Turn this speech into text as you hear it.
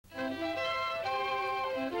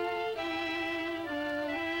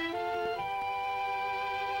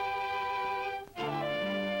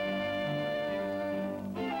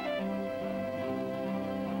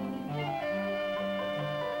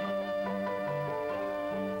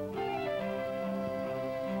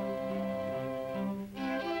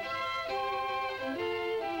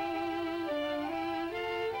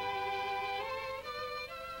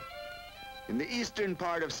In the eastern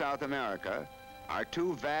part of South America are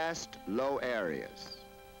two vast, low areas.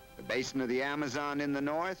 The basin of the Amazon in the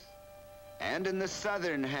north, and in the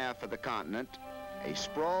southern half of the continent, a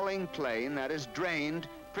sprawling plain that is drained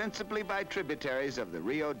principally by tributaries of the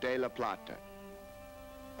Rio de la Plata.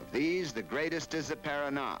 Of these, the greatest is the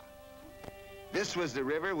Paraná. This was the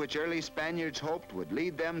river which early Spaniards hoped would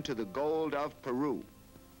lead them to the gold of Peru.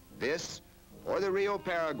 This, or the Rio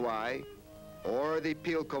Paraguay, or the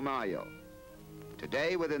Pilcomayo.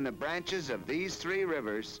 Today, within the branches of these three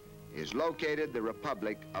rivers, is located the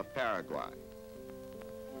Republic of Paraguay.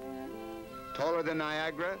 Taller than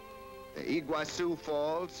Niagara, the Iguazu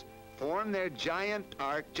Falls form their giant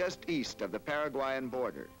arc just east of the Paraguayan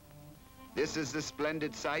border. This is the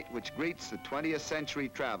splendid sight which greets the 20th century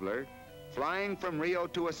traveler flying from Rio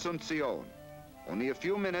to Asuncion, only a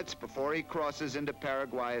few minutes before he crosses into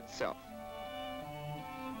Paraguay itself.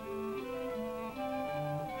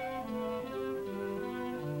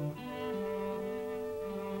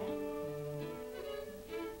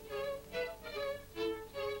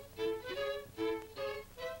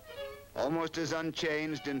 Almost as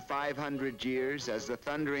unchanged in 500 years as the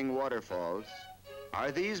thundering waterfalls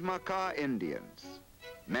are these Maca Indians,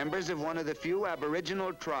 members of one of the few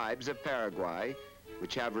aboriginal tribes of Paraguay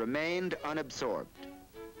which have remained unabsorbed.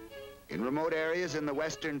 In remote areas in the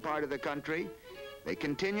western part of the country, they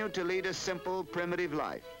continue to lead a simple, primitive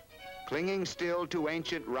life, clinging still to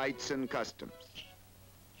ancient rites and customs.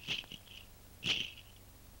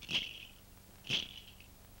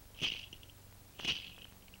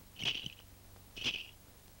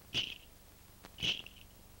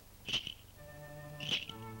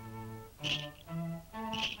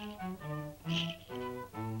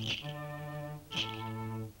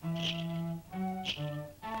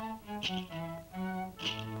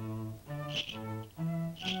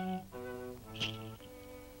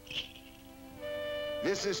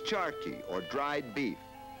 This is charqui, or dried beef.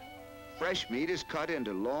 Fresh meat is cut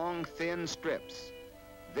into long, thin strips,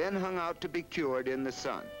 then hung out to be cured in the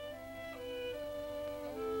sun.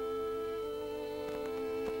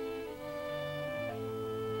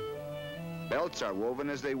 Belts are woven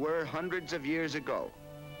as they were hundreds of years ago.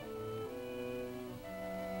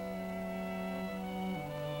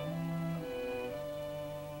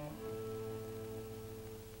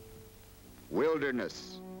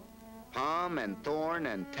 Wilderness, palm and thorn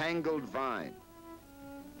and tangled vine.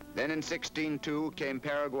 Then in 1602 came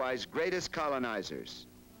Paraguay's greatest colonizers,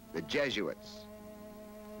 the Jesuits.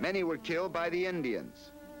 Many were killed by the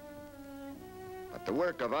Indians, but the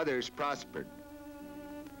work of others prospered.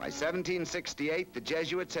 By 1768, the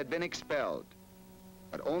Jesuits had been expelled,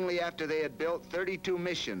 but only after they had built 32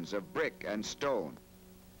 missions of brick and stone.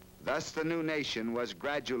 Thus the new nation was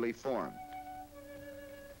gradually formed.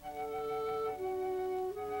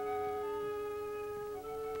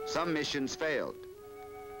 Some missions failed,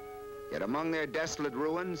 yet among their desolate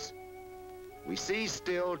ruins, we see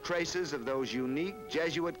still traces of those unique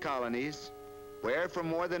Jesuit colonies where for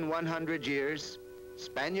more than 100 years,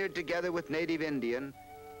 Spaniard together with native Indian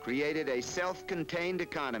created a self-contained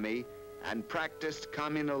economy and practiced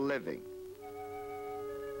communal living.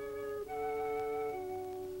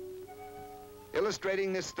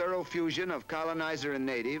 Illustrating this thorough fusion of colonizer and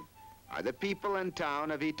native are the people and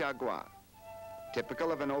town of Itagua.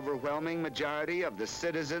 Typical of an overwhelming majority of the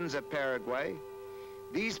citizens of Paraguay,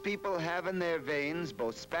 these people have in their veins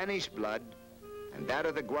both Spanish blood and that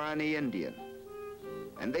of the Guarani Indian,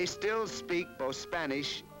 and they still speak both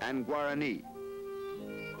Spanish and Guarani.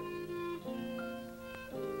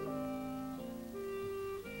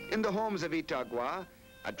 In the homes of Itagua,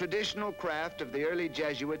 a traditional craft of the early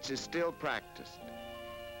Jesuits is still practiced.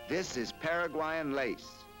 This is Paraguayan lace.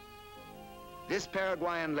 This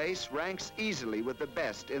Paraguayan lace ranks easily with the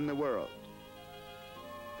best in the world.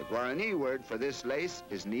 The Guarani word for this lace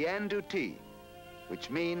is nianduti, which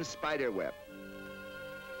means spiderweb.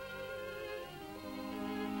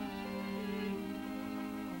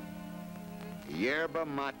 Yerba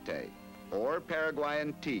mate, or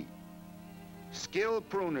Paraguayan tea. Skilled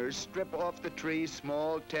pruners strip off the tree's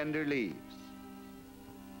small, tender leaves,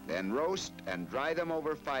 then roast and dry them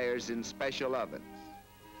over fires in special ovens.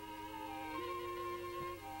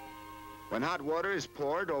 When hot water is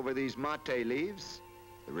poured over these mate leaves,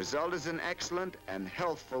 the result is an excellent and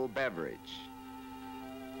healthful beverage.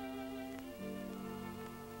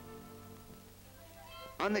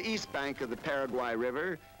 On the east bank of the Paraguay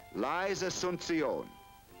River lies Asuncion,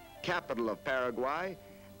 capital of Paraguay,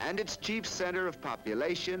 and its chief center of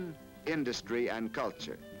population, industry, and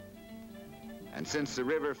culture. And since the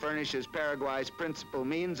river furnishes Paraguay's principal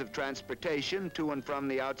means of transportation to and from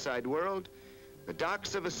the outside world, The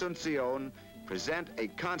docks of Asunción present a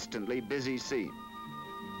constantly busy scene.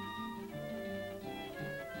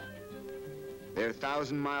 Their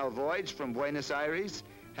 1,000-mile voyage from Buenos Aires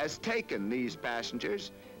has taken these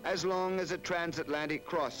passengers as long as a transatlantic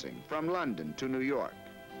crossing from London to New York.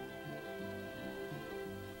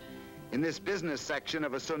 In this business section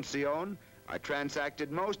of Asunción are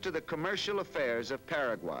transacted most of the commercial affairs of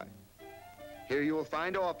Paraguay. Here you will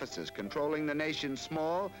find offices controlling the nation's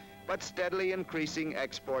small but steadily increasing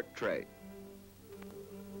export trade.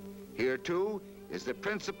 Here, too, is the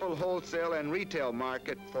principal wholesale and retail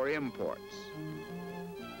market for imports.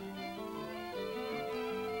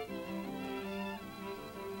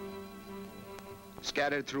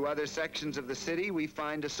 Scattered through other sections of the city, we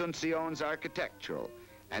find Asunción's architectural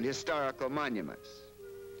and historical monuments.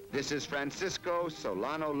 This is Francisco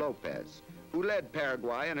Solano Lopez, who led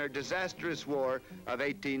Paraguay in her disastrous war of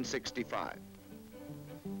 1865.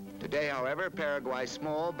 Today, however, Paraguay's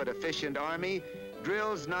small but efficient army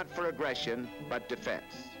drills not for aggression, but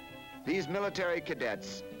defense. These military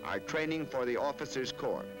cadets are training for the officers'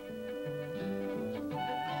 corps.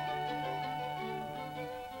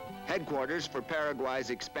 Headquarters for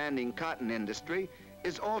Paraguay's expanding cotton industry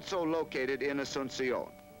is also located in Asunción.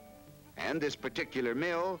 And this particular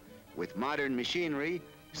mill, with modern machinery,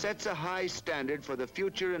 sets a high standard for the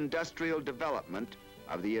future industrial development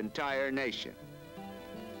of the entire nation.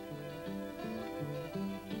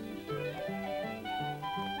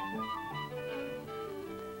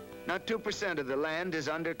 Not 2% of the land is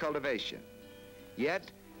under cultivation. Yet,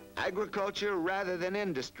 agriculture rather than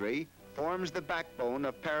industry forms the backbone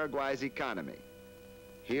of Paraguay's economy.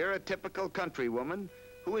 Here, a typical countrywoman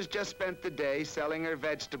who has just spent the day selling her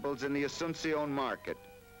vegetables in the Asunción market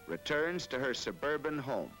returns to her suburban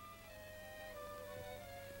home.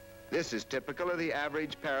 This is typical of the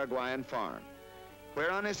average Paraguayan farm,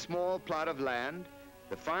 where on a small plot of land,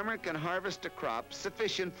 the farmer can harvest a crop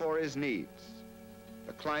sufficient for his needs.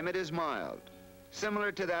 The climate is mild,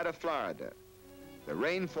 similar to that of Florida, the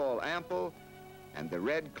rainfall ample, and the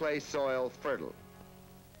red clay soil fertile.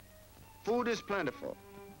 Food is plentiful.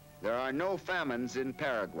 There are no famines in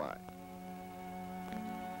Paraguay.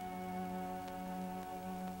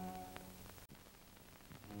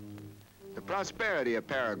 The prosperity of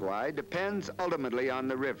Paraguay depends ultimately on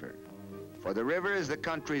the river, for the river is the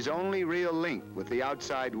country's only real link with the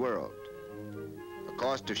outside world. The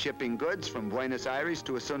cost of shipping goods from Buenos Aires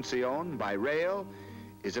to Asunción by rail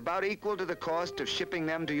is about equal to the cost of shipping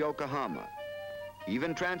them to Yokohama.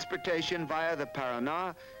 Even transportation via the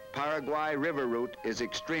Paraná-Paraguay river route is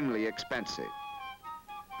extremely expensive.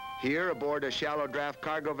 Here, aboard a shallow draft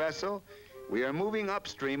cargo vessel, we are moving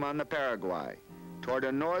upstream on the Paraguay toward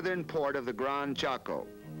a northern port of the Gran Chaco.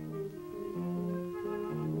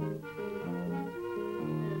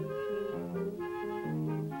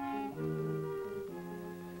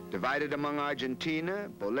 Divided among Argentina,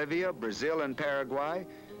 Bolivia, Brazil, and Paraguay,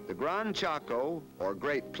 the Gran Chaco, or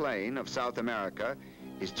Great Plain of South America,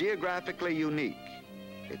 is geographically unique.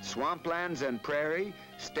 Its swamplands and prairie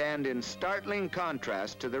stand in startling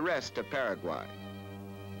contrast to the rest of Paraguay.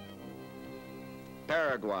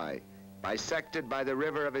 Paraguay, bisected by the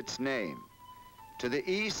river of its name. To the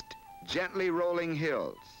east, gently rolling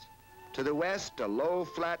hills. To the west, a low,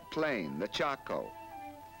 flat plain, the Chaco.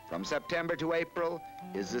 From September to April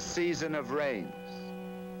is the season of rains.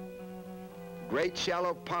 Great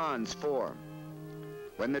shallow ponds form.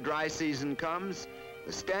 When the dry season comes,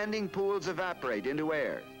 the standing pools evaporate into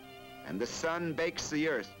air, and the sun bakes the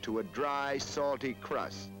earth to a dry, salty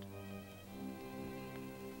crust.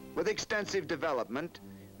 With extensive development,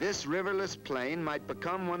 this riverless plain might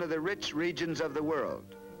become one of the rich regions of the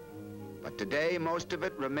world. But today, most of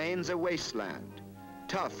it remains a wasteland,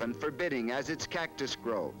 tough and forbidding as its cactus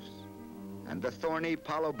groves, and the thorny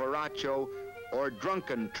palo borracho, or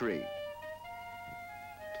drunken tree.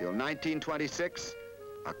 Till 1926,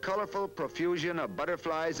 a colorful profusion of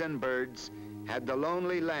butterflies and birds had the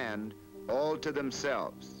lonely land all to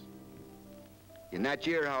themselves. In that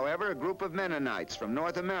year, however, a group of Mennonites from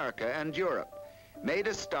North America and Europe made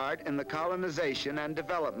a start in the colonization and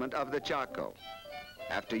development of the Chaco.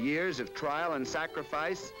 After years of trial and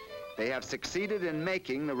sacrifice, they have succeeded in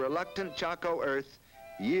making the reluctant Chaco earth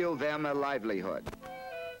yield them a livelihood.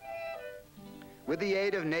 With the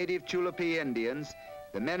aid of native Chulupi Indians,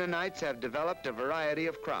 the Mennonites have developed a variety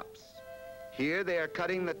of crops. Here they are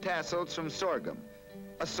cutting the tassels from sorghum,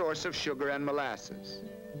 a source of sugar and molasses.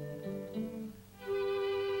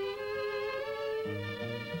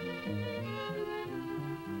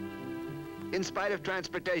 In spite of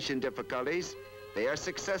transportation difficulties, they are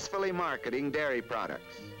successfully marketing dairy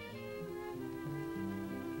products.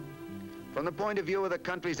 From the point of view of the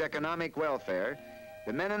country's economic welfare,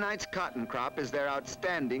 the Mennonites' cotton crop is their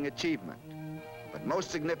outstanding achievement. But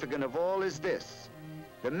most significant of all is this: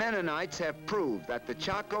 the Mennonites have proved that the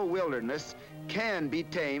Chaco wilderness can be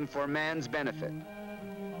tamed for man's benefit.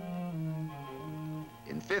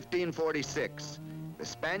 In 1546, the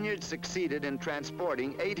Spaniards succeeded in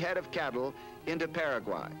transporting 8 head of cattle into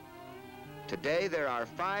Paraguay. Today, there are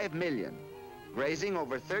 5 million, grazing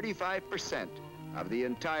over 35% of the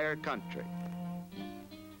entire country.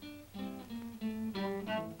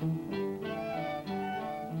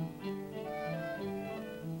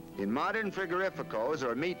 In modern frigorificos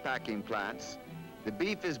or meatpacking plants, the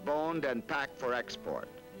beef is boned and packed for export.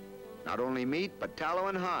 Not only meat, but tallow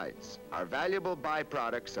and hides are valuable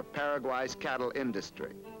byproducts of Paraguay's cattle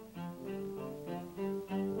industry.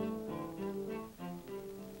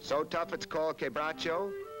 So tough it's called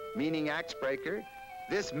quebracho, meaning axe breaker,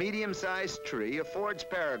 this medium-sized tree affords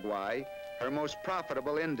Paraguay her most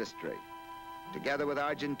profitable industry. Together with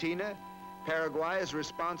Argentina, Paraguay is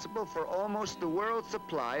responsible for almost the world's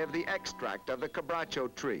supply of the extract of the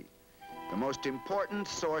quebracho tree, the most important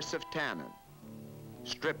source of tannin.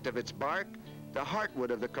 Stripped of its bark, the heartwood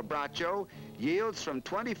of the quebracho yields from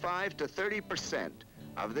 25 to 30%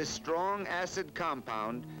 of this strong acid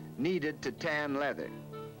compound needed to tan leather.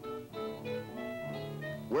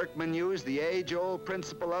 Workmen use the age-old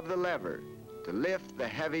principle of the lever to lift the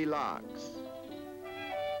heavy logs.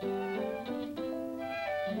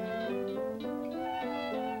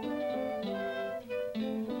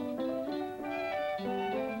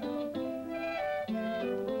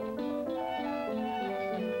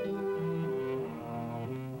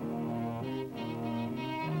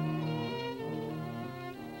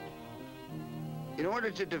 In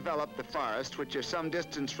order to develop the forests, which are some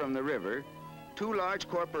distance from the river, 2 large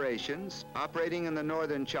corporations operating in the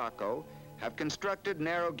northern Chaco have constructed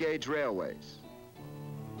narrow-gauge railways.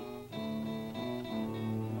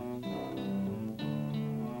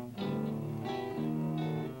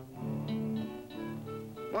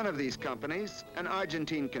 One of these companies, an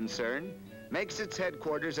Argentine concern, makes its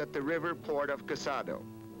headquarters at the river port of Casado.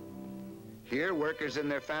 Here, workers and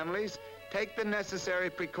their families take the necessary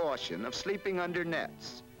precaution of sleeping under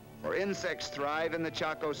nets, for insects thrive in the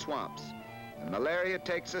Chaco swamps, and malaria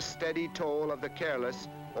takes a steady toll of the careless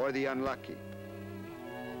or the unlucky.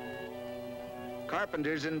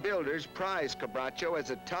 Carpenters and builders prize quebracho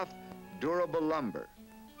as a tough, durable lumber.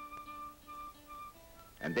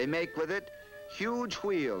 And they make with it huge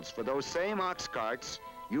wheels for those same ox carts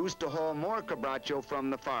used to haul more quebracho from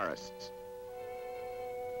the forests.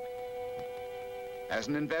 As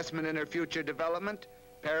an investment in her future development,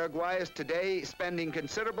 Paraguay is today spending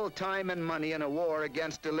considerable time and money in a war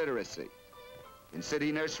against illiteracy. In city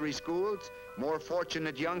nursery schools, more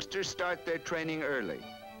fortunate youngsters start their training early.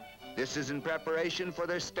 This is in preparation for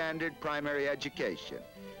their standard primary education,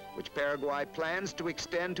 which Paraguay plans to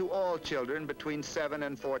extend to all children between 7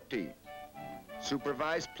 and 14.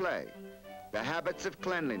 Supervised play, the habits of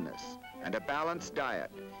cleanliness, and a balanced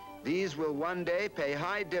diet, these will one day pay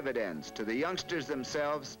high dividends to the youngsters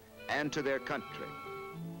themselves and to their country.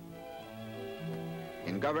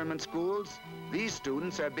 In government schools, these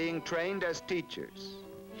students are being trained as teachers.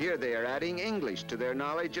 Here they are adding English to their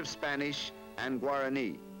knowledge of Spanish and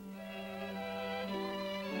Guarani.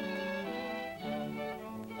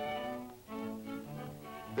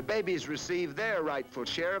 The babies receive their rightful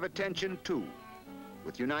share of attention too.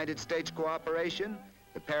 With United States cooperation,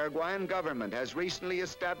 the Paraguayan government has recently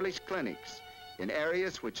established clinics in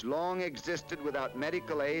areas which long existed without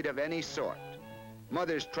medical aid of any sort.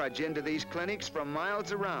 Mothers trudge into these clinics from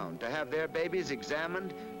miles around to have their babies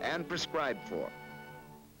examined and prescribed for.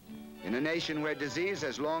 In a nation where disease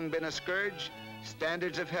has long been a scourge,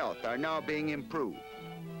 standards of health are now being improved.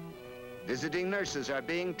 Visiting nurses are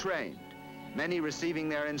being trained, many receiving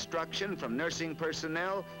their instruction from nursing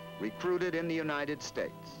personnel recruited in the United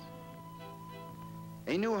States.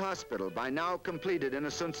 A new hospital, by now completed in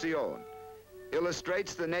Asuncion,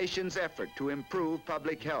 illustrates the nation's effort to improve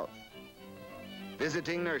public health.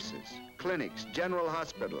 Visiting nurses, clinics, general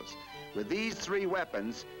hospitals, with these 3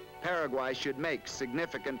 weapons, Paraguay should make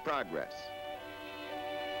significant progress.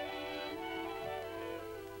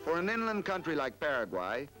 For an inland country like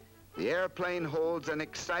Paraguay, the airplane holds an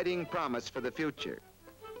exciting promise for the future.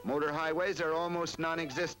 Motor highways are almost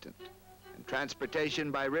non-existent, and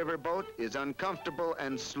transportation by riverboat is uncomfortable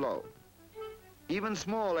and slow. Even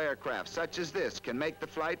small aircraft such as this can make the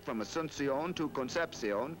flight from Asuncion to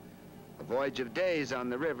Concepcion, a voyage of days on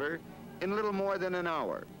the river, in little more than an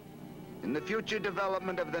hour. In the future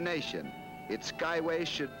development of the nation, its skyways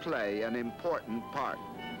should play an important part.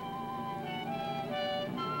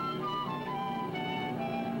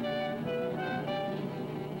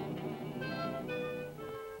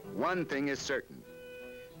 One thing is certain.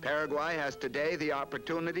 Paraguay has today the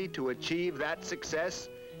opportunity to achieve that success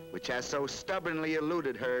which has so stubbornly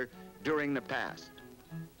eluded her during the past.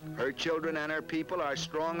 Her children and her people are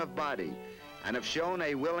strong of body and have shown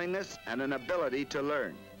a willingness and an ability to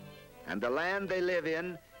learn. And the land they live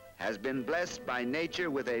in has been blessed by nature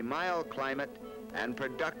with a mild climate and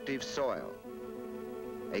productive soil.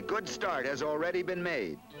 A good start has already been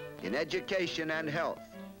made in education and health,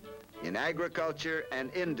 in agriculture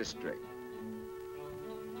and industry.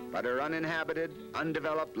 But her uninhabited,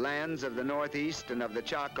 undeveloped lands of the Northeast and of the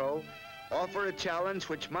Chaco offer a challenge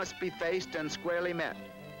which must be faced and squarely met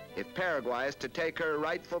if Paraguay is to take her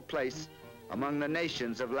rightful place among the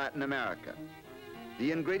nations of Latin America.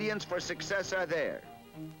 The ingredients for success are there: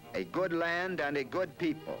 a good land and a good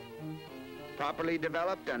people. Properly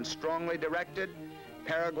developed and strongly directed,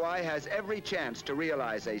 Paraguay has every chance to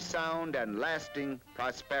realize a sound and lasting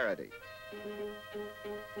prosperity.